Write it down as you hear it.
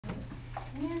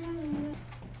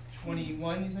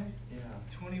21, you say? Yeah.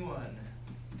 21.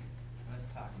 Let's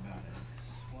talk about it.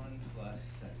 1 plus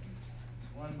 7 times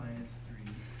 1 minus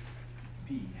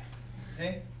 3b.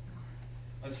 Okay?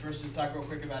 Let's first just talk real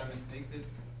quick about a mistake that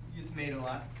gets made a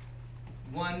lot.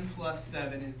 1 plus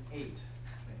 7 is 8. Okay.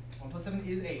 1 plus 7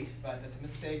 is 8, but that's a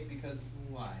mistake because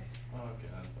why? Oh, okay,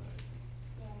 that's right.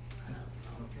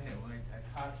 Okay, well,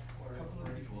 I caught a couple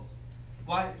of people.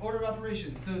 Why? Order of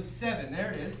operations. So 7,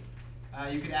 there it is.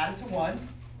 You could add it to 1,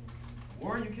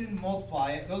 or you can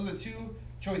multiply it. Those are the two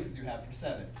choices you have for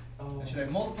 7. Oh. Should I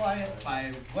multiply it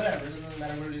by whatever? It doesn't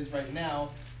matter what it is right now.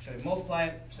 Should I multiply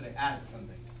it? Should I add it to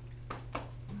something?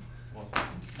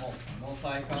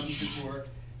 Multiply comes before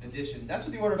addition. That's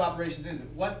what the order of operations is.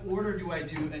 What order do I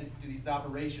do and do these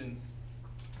operations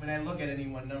when I look at any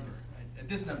one number? At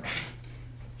this number.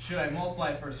 Should I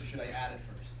multiply it first or should I add it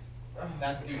first?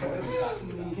 That's the order we're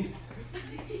talking about.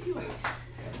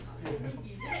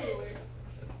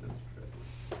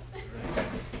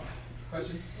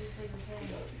 Question? So you're saying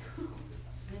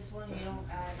this one you don't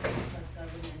add 1 plus 7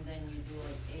 and then you do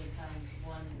like 8 times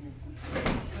 1 and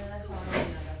then that's all I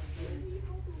got to see.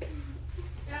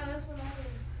 Yeah, that's what I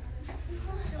did.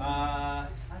 I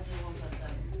did 1 plus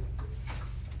 7.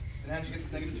 Then how'd you get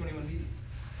this negative 21b?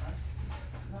 Huh?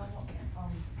 No,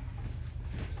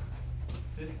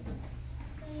 Sid?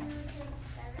 So you would take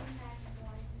 7 times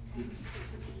 1 times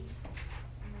 3.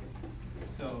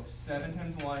 So 7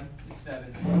 times 1 is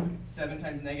 7. 7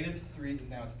 times negative 3 is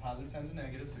now it's a positive times a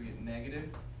negative, so we get negative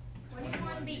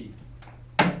 21b.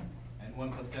 And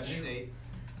 1 plus 7 is 8.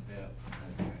 Yeah.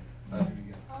 Okay. That's pretty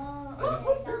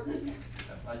good.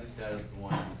 I just added the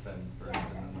 1 and the 7 first, and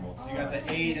then the So you got the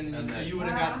 8, and then, so you would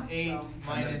have got 8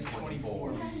 minus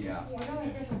 24. Yeah. we're doing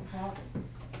a different problem.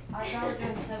 I thought we were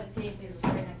doing 17 because it was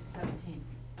right next to 17.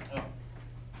 Oh.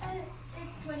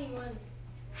 It's 21.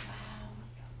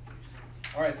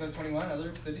 All right, so that's 21.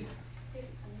 Other city?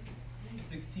 16.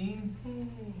 16.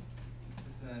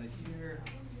 This out of here.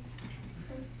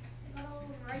 Oh,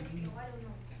 right. No, I don't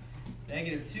know.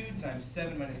 Negative 2 times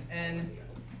 7 minus n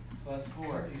plus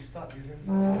 4. You stop using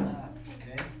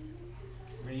Okay.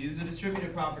 We're going to use the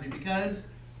distributive property because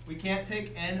we can't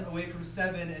take n away from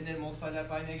 7 and then multiply that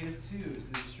by negative 2. So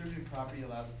the distributive property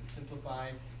allows us to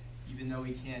simplify, even though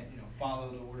we can't,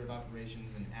 follow the order of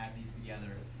operations and add these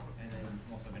together and then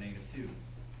multiply by negative 2.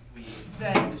 We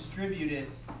instead distribute it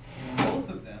in both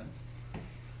of them.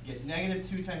 Get negative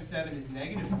 2 times 7 is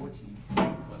negative 14.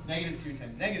 Negative 2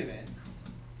 times negative n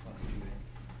plus 2n.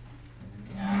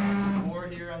 And we add 4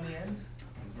 here on the end,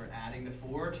 because we're adding the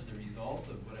 4 to the result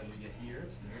of whatever we get here.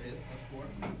 So there it is, plus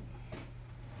 4.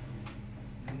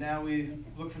 And now we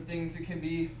look for things that can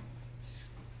be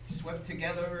swept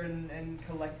together and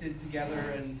collected together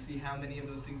and see how many of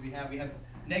those things we have. We have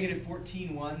negative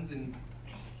 14 ones and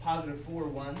positive 4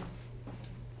 ones.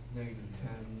 negative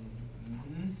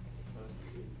 10.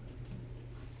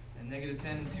 And negative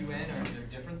 10 and 2n they're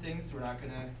different things, so we're not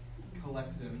going to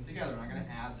collect them together. We're not going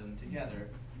to add them together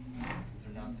because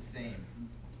they're not the same.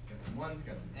 Got some ones,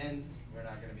 got some n's. We're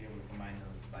not going to be able to combine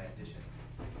those by addition.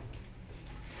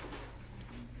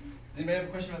 Does anybody have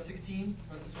a question about 16?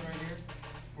 About this one right here?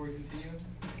 Before we continue?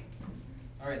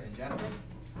 All right then, Jasper?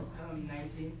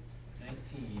 19.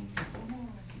 19.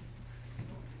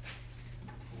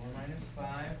 4 minus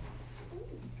 5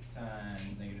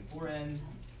 times negative 4n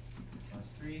plus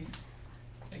 3.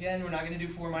 Again, we're not going to do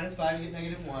 4 minus 5 to get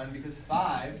negative 1 because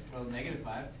 5, well, negative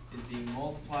 5, is being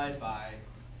multiplied by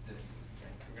this.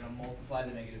 Okay? So we're going to multiply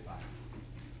the negative 5.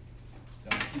 So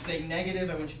if you say negative,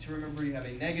 I want you to remember you have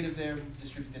a negative there.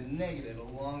 Distribute the negative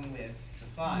along with the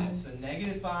 5. So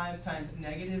negative 5 times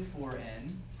negative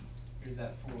 4n. Here's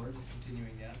that 4, just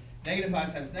continuing down. Negative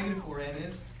 5 times negative 4n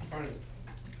is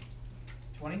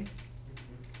 20.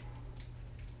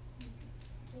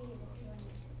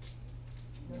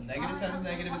 Negative times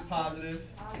negative is positive.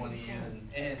 20 And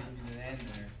n, you need an n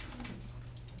there.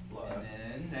 Plus. And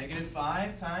then negative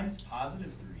 5 times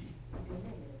positive 3.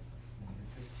 Negative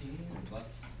 15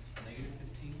 plus negative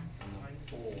 15 minus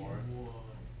 4.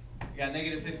 We got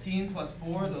negative 15 plus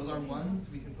 4. Those are ones.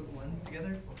 We can put ones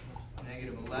together.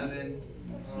 Negative 11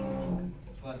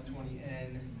 plus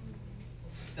 20n.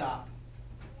 Stop.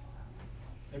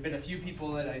 There have been a few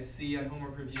people that I see on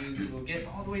homework reviews who will get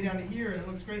all the way down to here and it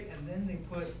looks great, and then they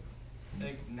put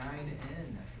like 9n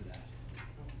after that.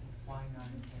 Why 9?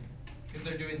 Because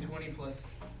they're doing 20 plus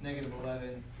negative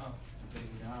 11, getting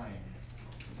 9.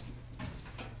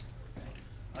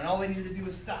 And all they need to do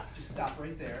is stop. Just stop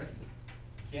right there.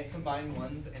 Can't combine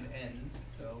ones and n's,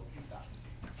 so you stop.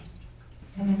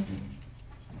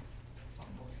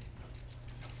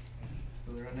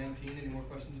 Still there on 19? Any more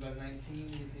questions about 19?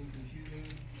 Anything confusing?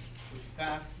 Push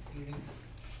fast. Anything?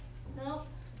 Nope.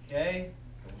 Okay,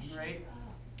 great.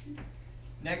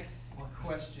 Next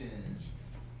question.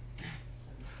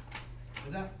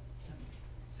 Was that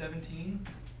 17?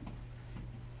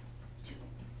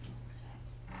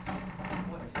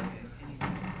 What's negative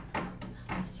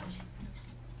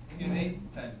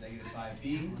 8 times negative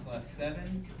 5b plus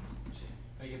 7.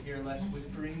 If I could hear less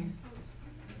whispering,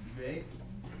 that'd be great.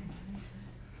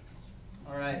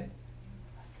 All right.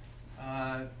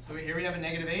 So here we have a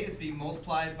negative 8. It's being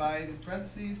multiplied by these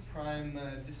parentheses, prime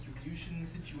distribution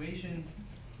situation.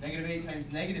 Negative 8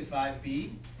 times negative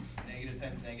 5b. Negative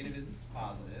times negative is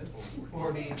positive.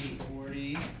 40b.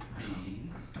 40b.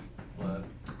 Plus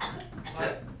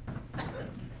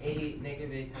 8,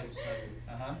 negative 8 times 7.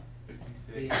 Uh-huh.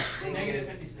 56. Negative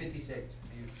 56.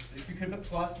 If you could put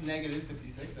plus negative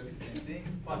 56, that'd be the same thing.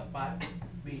 Plus 5.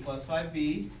 B. Plus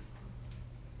 5b.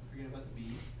 Forget about the b.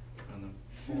 And then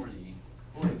 40.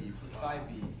 40b plus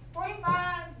 5b.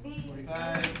 45B.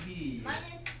 45b.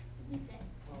 Minus 56.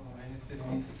 Minus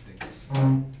 56.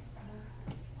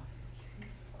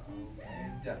 Okay,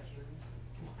 done.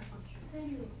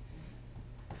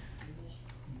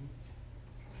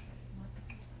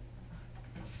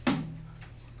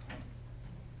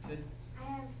 Sid? I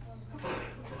have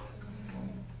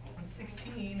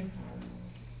 16.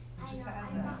 We just had I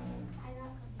that. got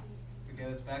confused. Okay,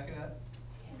 let's back it up.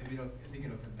 Maybe it'll, I think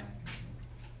it'll come back.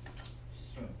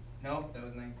 Oh, no, that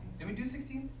was 19. Did we do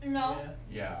 16? No.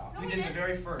 Yeah. No, We we did the didn't.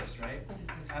 very first, right?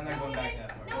 I'm not No, going we back didn't.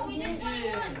 that No, far. we did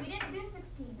 21. We didn't do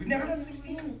 16. We've never done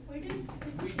 16? We did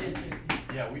 16.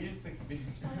 Yeah, we did 16.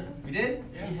 We did?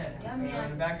 Yeah. Yeah, I'm man.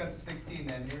 gonna back up to 16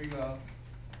 then. Here we go.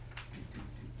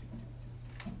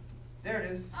 There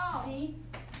it is. Oh. See?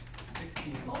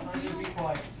 16. I'm gonna be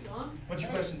quiet. What's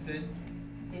your question, Sid?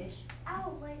 Fish.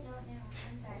 Oh, wait, no, no. I'm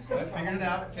So sorry. I figured it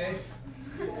out, okay?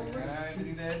 Alright,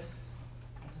 do this.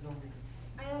 This is only.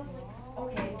 I have like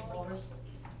Okay, Loris.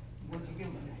 What'd you give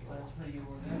me? That's pretty good.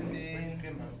 17. the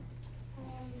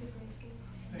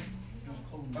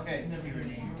grayscale. Okay. Never your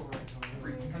name.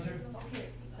 Hunter? Okay,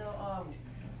 so,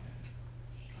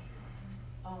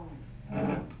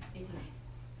 18.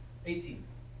 18.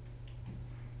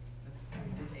 We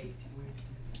did 8.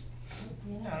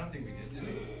 No, I don't think we did, did we?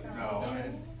 No.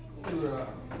 Do it.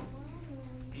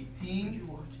 18.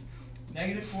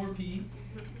 Negative 4p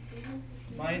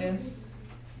minus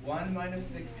 1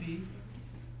 minus 6p.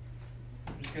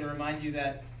 I'm just going to remind you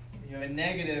that when you have a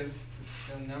negative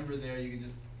some number there, you can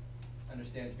just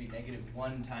understand it to be negative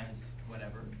 1 times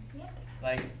whatever. Yep.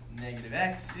 Like negative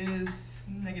x is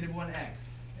negative 1x.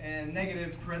 And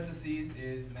negative parentheses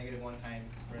is negative 1 times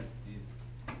parentheses.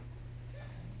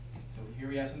 So here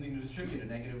we have something to distribute, a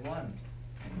negative 1.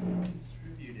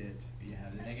 Distribute it. We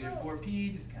have the negative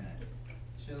 4p, just kind of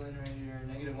chilling right here.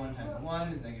 Negative 1 times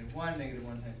 1 is negative 1. Negative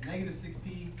 1 times negative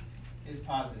 6p is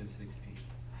positive 6p.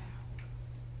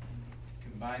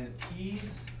 Combine the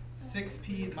p's.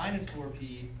 6p minus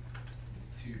 4p is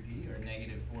 2p, or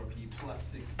negative 4p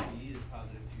plus 6p is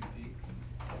positive 2p.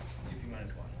 2p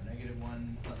minus 1, or negative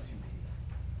 1 plus 2p.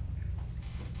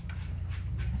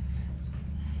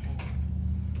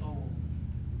 Oh.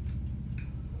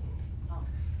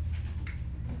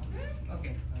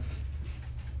 Okay.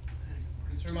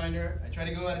 Just a reminder, I try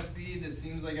to go at a speed that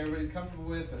seems like everybody's comfortable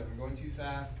with, but if we're going too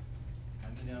fast,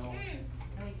 let me know. No,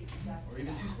 you can do that. Or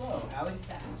even too slow. Allie?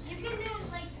 You can do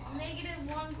like negative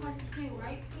 1 plus 2,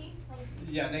 right, Pete? Like,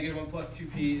 Yeah, negative 1 plus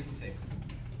 2p is the same.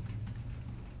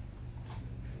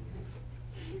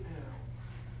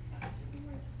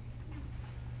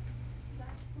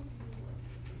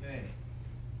 Okay.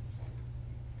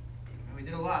 And we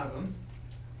did a lot of them.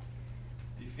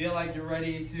 Do you feel like you're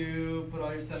ready to put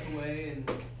all your stuff away and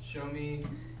show me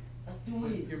Let's do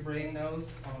what it. your brain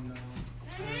knows? Oh no.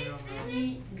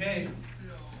 Okay, I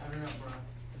don't know, bro.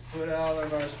 let's put all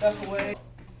of our stuff away.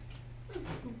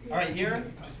 Alright, here,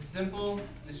 just a simple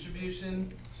distribution.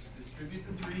 Just distribute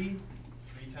the 3. 3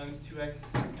 times 2x is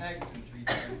 6x, and 3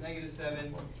 times negative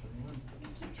 7. Plus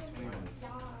 21. 21.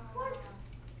 what?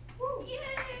 Woo! Yay!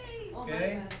 Oh my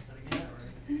Okay. God.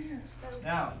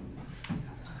 Now,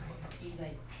 Easy.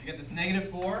 you get this negative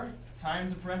 4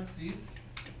 times the parentheses.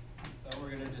 So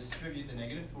we're going to distribute the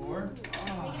negative 4.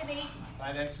 Negative 8.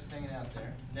 5x just hanging out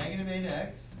there. Negative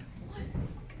 8x.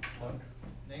 Plus.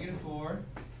 Negative 4.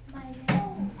 Minus X.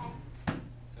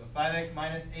 So 5x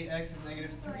minus 8x is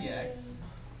negative 3x.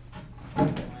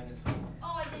 Minus 4.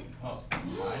 Oh, I did. Oh. I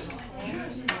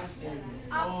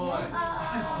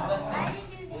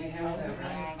didn't do We that. have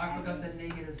that. I forgot the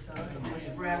negative sign. Which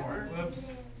wrapper? Whoops.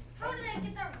 How did I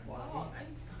get that wrong?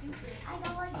 I'm stupid. I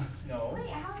know like. No. Wait,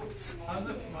 how did you How's it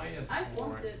negative? minus I 4.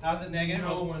 flunked it. How's it negative?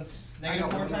 No one's. I Negative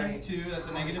got 4 one times right. 2, that's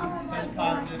a negative Oh my times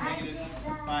God, positive, I negative did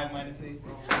that. 5 minus 8. Oh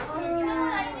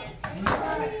my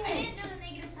God, I didn't do the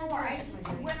negative 4. I just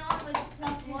went on with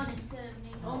 +1 instead of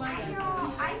negative. Oh my I God.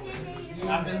 know. I did negative.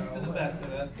 Happens to the best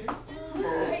of us.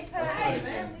 Hey,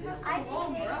 man, we got I some did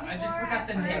long, bro. I just forgot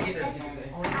the negative. I was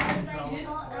like, You did?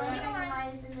 well,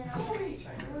 minus, and then I was like,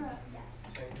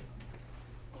 yeah.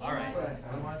 Alright,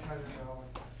 I wanna try this out.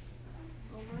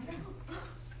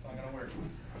 it's not gonna work.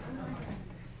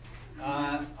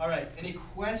 Alright, any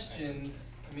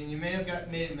questions? I mean, you may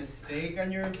have made a mistake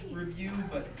on your review,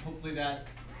 but hopefully that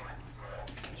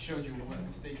showed you what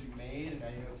mistake you made, and now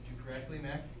you know what to do correctly,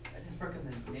 Mac. I just forgot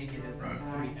the negative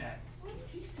 3x.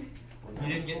 You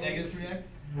didn't get negative 3x?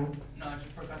 No, I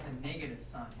just forgot the negative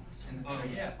sign in the Oh,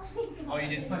 3x. yeah. Oh, you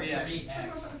did It's like 3x.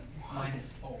 3x minus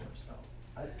 4, so.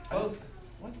 Close.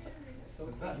 What? So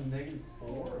Was that negative 4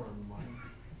 or minus?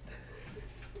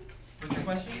 What's your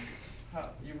question? How,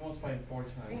 you multiply 4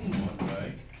 times 1,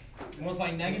 right? You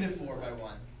multiply negative 4 by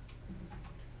 1.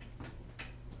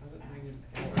 How's it negative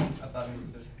 4? I thought it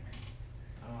was just.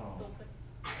 Oh.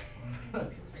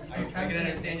 I can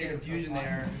understand your confusion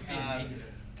there.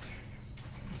 Negative.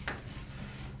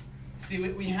 See,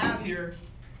 what we have here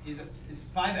is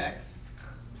 5x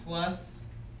plus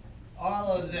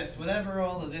all of this, whatever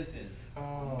all of this is,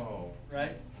 Oh.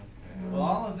 right? Okay. Well,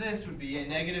 all of this would be a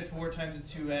negative 4 times a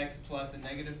 2x plus a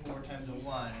negative 4 times a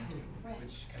 1,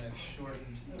 which kind of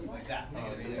shortened it was like that,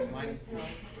 negative 8x minus 4.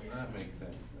 That makes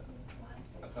sense.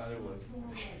 I thought it was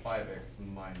 5x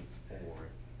minus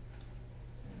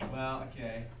 4. Well,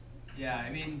 okay. Yeah, I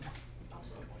mean,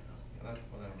 That's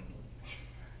what I'm.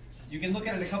 you can look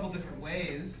at it a couple different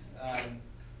ways.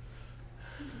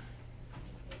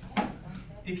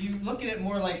 If you look at it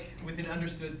more like with an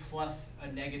understood plus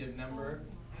a negative number,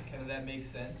 kind of that makes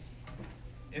sense.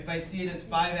 If I see it as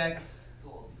 5x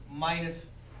minus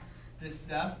this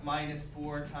stuff, minus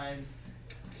 4 times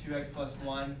 2x plus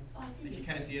 1, you can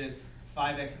kind of see it as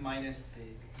 5x minus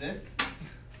this.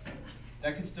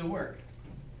 That could still work,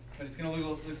 but it's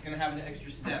gonna have an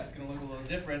extra step. It's gonna look a little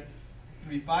different. It's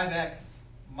gonna be 5x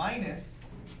minus,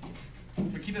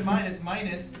 but keep in mind it's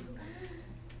minus.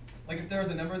 Like if there was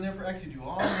a number in there for x, you do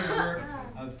all the work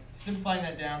of simplifying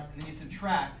that down, and then you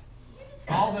subtract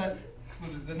all that,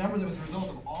 the number that was a result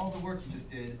of all the work you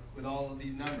just did with all of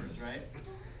these numbers, right?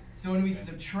 So when we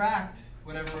subtract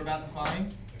whatever we're about to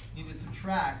find, you need to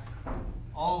subtract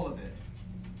all of it.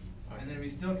 And then we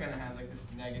still kind of have like this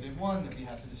negative 1 that we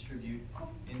have to distribute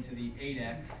into the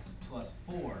 8x plus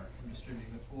 4. I'm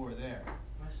distributing the 4 there.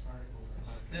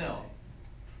 Still,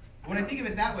 when I think of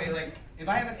it that way, like if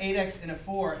I have an 8x and a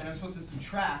 4 and I'm supposed to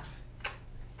subtract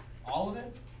all of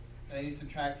it, then I need to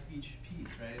subtract each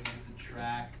piece, right? I need to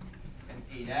subtract an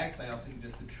 8x. I also need to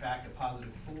subtract a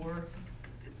positive 4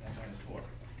 and minus 4.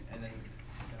 And then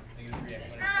negative 3x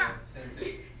minus 4, same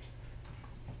thing.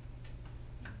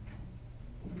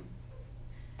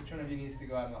 Which one of you needs to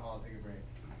go out in the hall and take a break?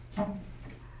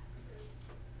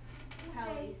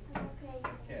 Okay, I'm okay.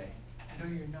 Okay, No,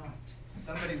 you're not.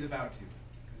 somebody's about to,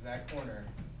 because that corner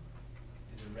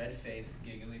is a red-faced,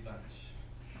 giggly bunch.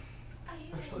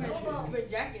 Red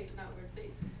jacket, not red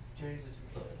face. Jerry's is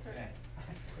So it's her. Okay.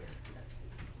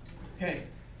 Okay,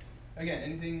 again,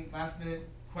 anything last minute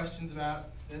questions about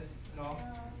this at all?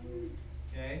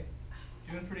 Okay,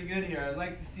 doing pretty good here. I'd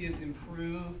like to see us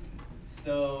improve,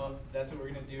 so that's what we're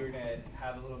gonna do. We're gonna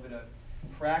have a little bit of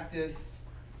practice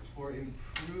for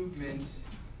improvement.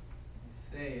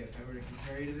 Say, if I were to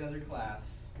compare you to the other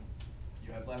class,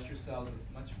 you have left yourselves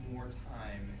with much more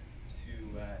time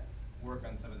to work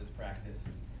on some of this practice.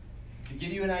 To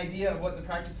give you an idea of what the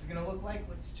practice is going to look like,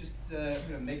 let's just we're going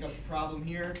to make up a problem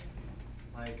here,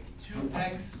 like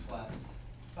 2x plus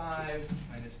 5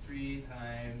 minus 3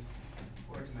 times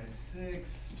 4x minus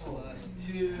 6 plus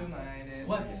 2 minus...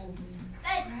 What?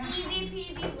 That's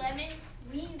easy peasy lemon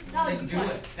squeeze. Then do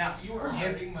it. Now, You are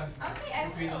hurting my. Okay, I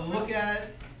if we will. look at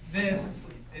this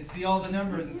and see all the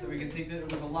numbers, and so we can think that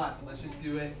it was a lot, but let's just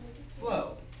do it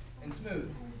slow and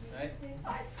smooth, right?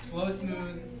 Slow,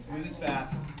 smooth, smooth is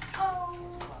fast. Oh.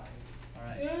 All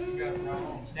right. You got it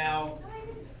wrong. Now,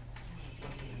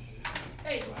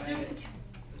 Hey, Zoom.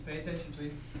 let's pay attention,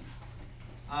 please.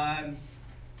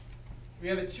 We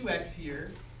have a 2x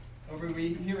here.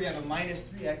 Here we have a minus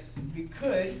 3x. We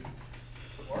could,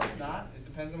 or if not, it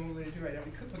depends on what we're going to do right now.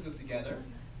 We could put those together.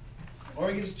 Or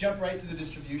we can just jump right to the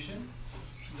distribution.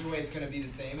 Either way, it's going to be the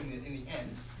same in the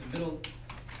end. The middle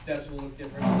steps will look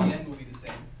different. The end will be the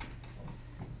same.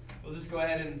 We'll just go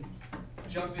ahead and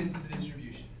jump into the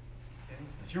distribution. Okay?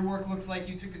 If your work looks like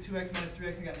you took the 2x minus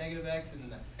 3x and got negative x,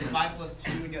 and the 5 plus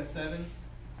 2 and got 7,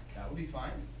 will be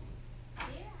fine, Yeah.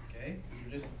 okay? Because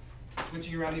we're just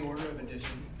switching around the order of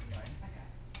addition, it's fine.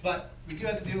 But we do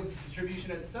have to deal with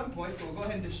distribution at some point, so we'll go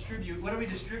ahead and distribute. What are we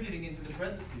distributing into the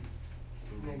parentheses?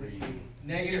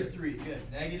 -3, good,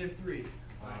 -3.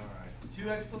 Alright.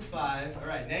 2x plus 5, all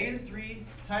right, -3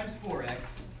 times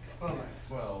 4x,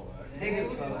 12x.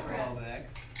 Negative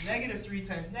 12x. -3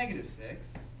 times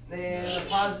 -6, Then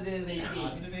positive 18.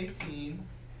 positive 18,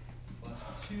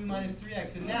 plus 2 minus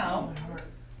 3x. And now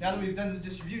that we've done the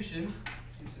distribution,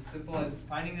 it's as simple as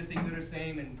finding the things that are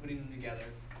same and putting them together.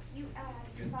 You You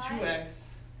add have 5.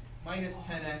 2x minus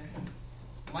 10x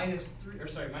minus 3, or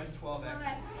sorry, minus 12x.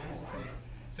 Correct. Minus 3.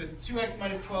 So 2x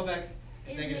minus 12x is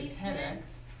Is negative negative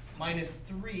 10x minus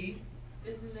 3,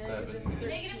 Isn't Seven.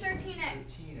 negative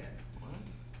 -13x. 13x.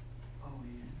 Oh,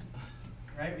 yeah.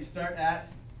 Right, we start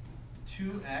at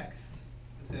 2x,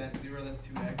 let's say that's 0, that's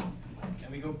 2x,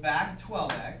 and we go back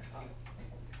 12x,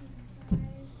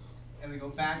 and we go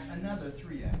back another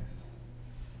 3x,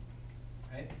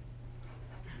 right?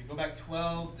 So we go back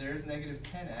 12, there's negative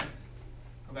 10x,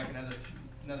 go back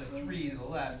another 3 to the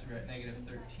left, we're at negative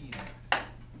 13x.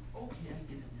 Okay, I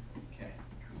get it now. Okay.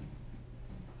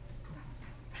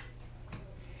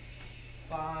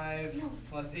 5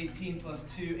 plus 18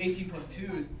 plus 2, 18 plus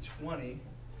 2 is 20,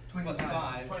 plus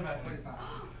 5. 25.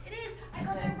 It is. I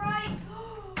got that right.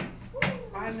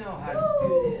 I know how to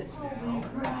do this now.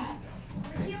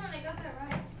 Keelan, I got that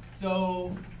right.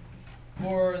 So,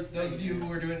 for those of you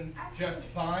who are doing just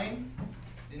fine,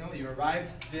 you know, you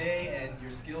arrived today and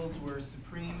your skills were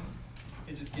supreme,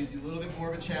 it just gives you a little bit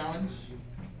more of a challenge.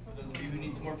 For those of you who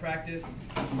need some more practice,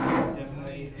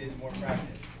 definitely is more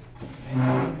practice.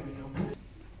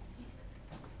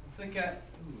 Let's look at,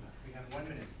 we have 1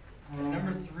 minute.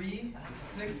 Number 3,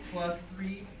 6 plus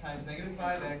 3 times negative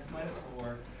 5x minus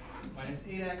 4 minus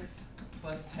 8x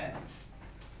plus 10.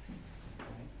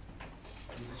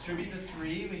 We distribute the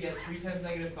 3, we get 3 times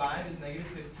negative 5 is negative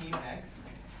 15x.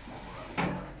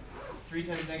 3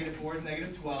 times negative 4 is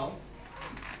negative 12.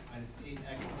 Minus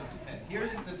 8x plus 10.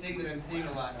 Here's the thing that I'm seeing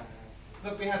a lot.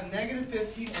 Look, we have negative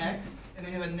 15x, and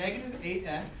we have a negative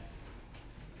 8x.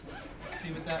 Let's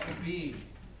see what that would be.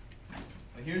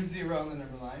 Well, here's 0 on the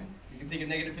number line. You can think of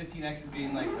negative 15x as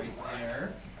being like right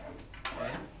there.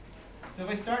 Okay. So if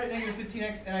I start at negative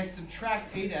 15x and I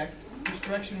subtract 8x, which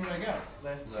direction would I go?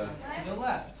 Left. To the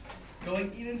left.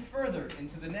 Going even further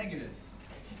into the negatives.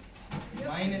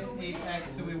 Minus 8x,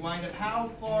 so we wind up how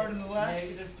far to the left?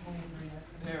 Negative 23.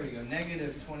 There we go,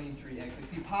 negative 23x. I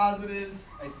see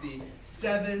positives, I see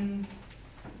 7s,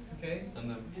 okay? And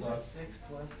then Plus plus 6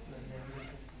 plus the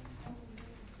negative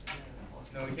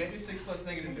 15. No, we can't do 6 plus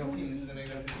negative 15, this is a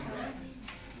negative 15x.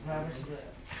 Travis,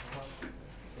 plus.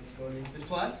 Let's go to This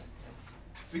plus?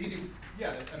 We can do,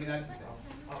 yeah, I mean, that's the same.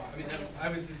 I mean, I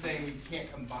was just saying we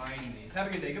can't combine these. Have a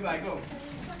good day, goodbye, go.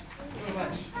 Go to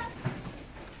lunch.